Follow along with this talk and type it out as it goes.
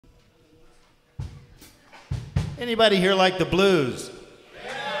Anybody here like the blues?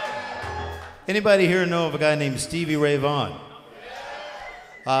 Anybody here know of a guy named Stevie Ray Vaughan?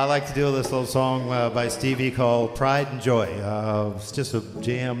 I like to do this little song by Stevie called Pride and Joy. It's just a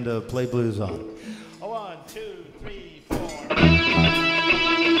jam to play blues on. 1, 2, 3, 4.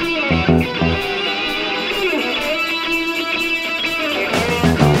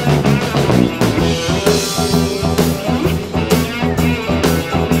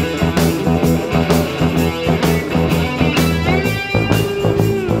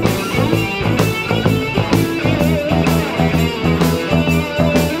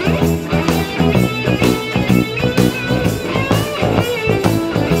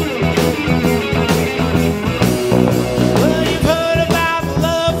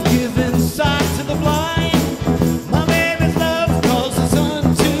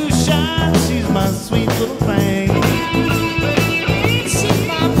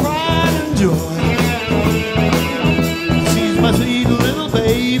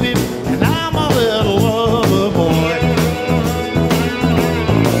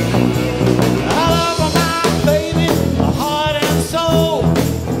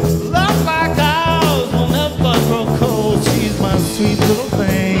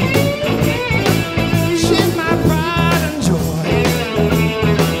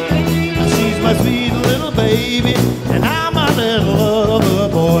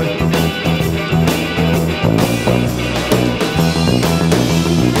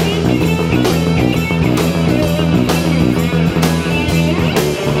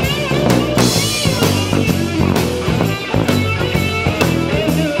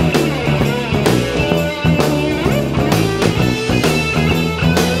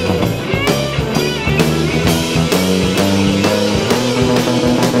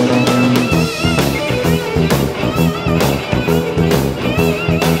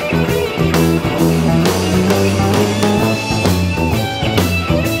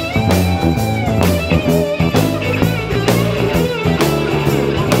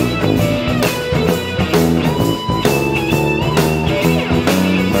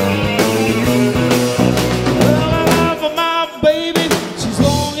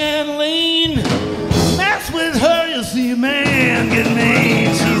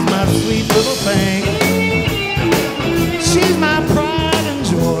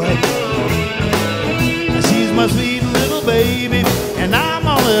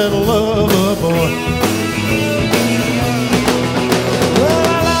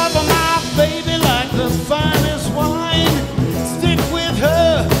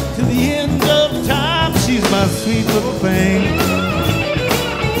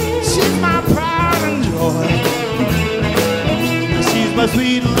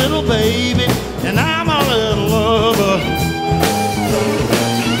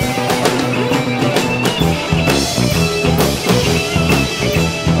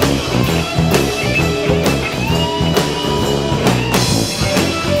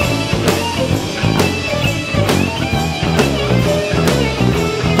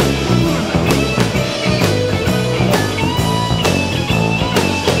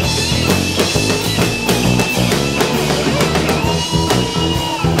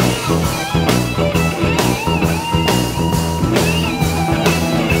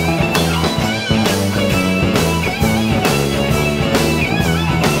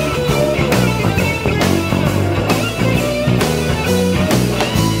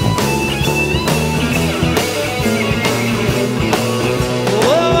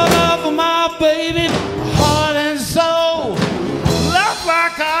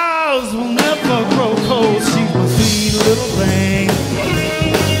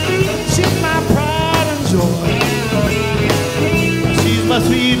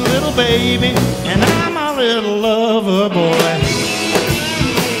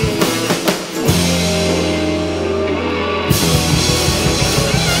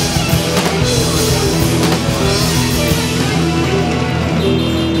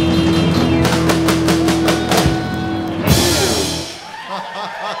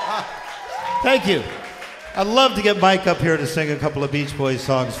 Thank you. I'd love to get Mike up here to sing a couple of Beach Boys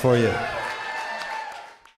songs for you.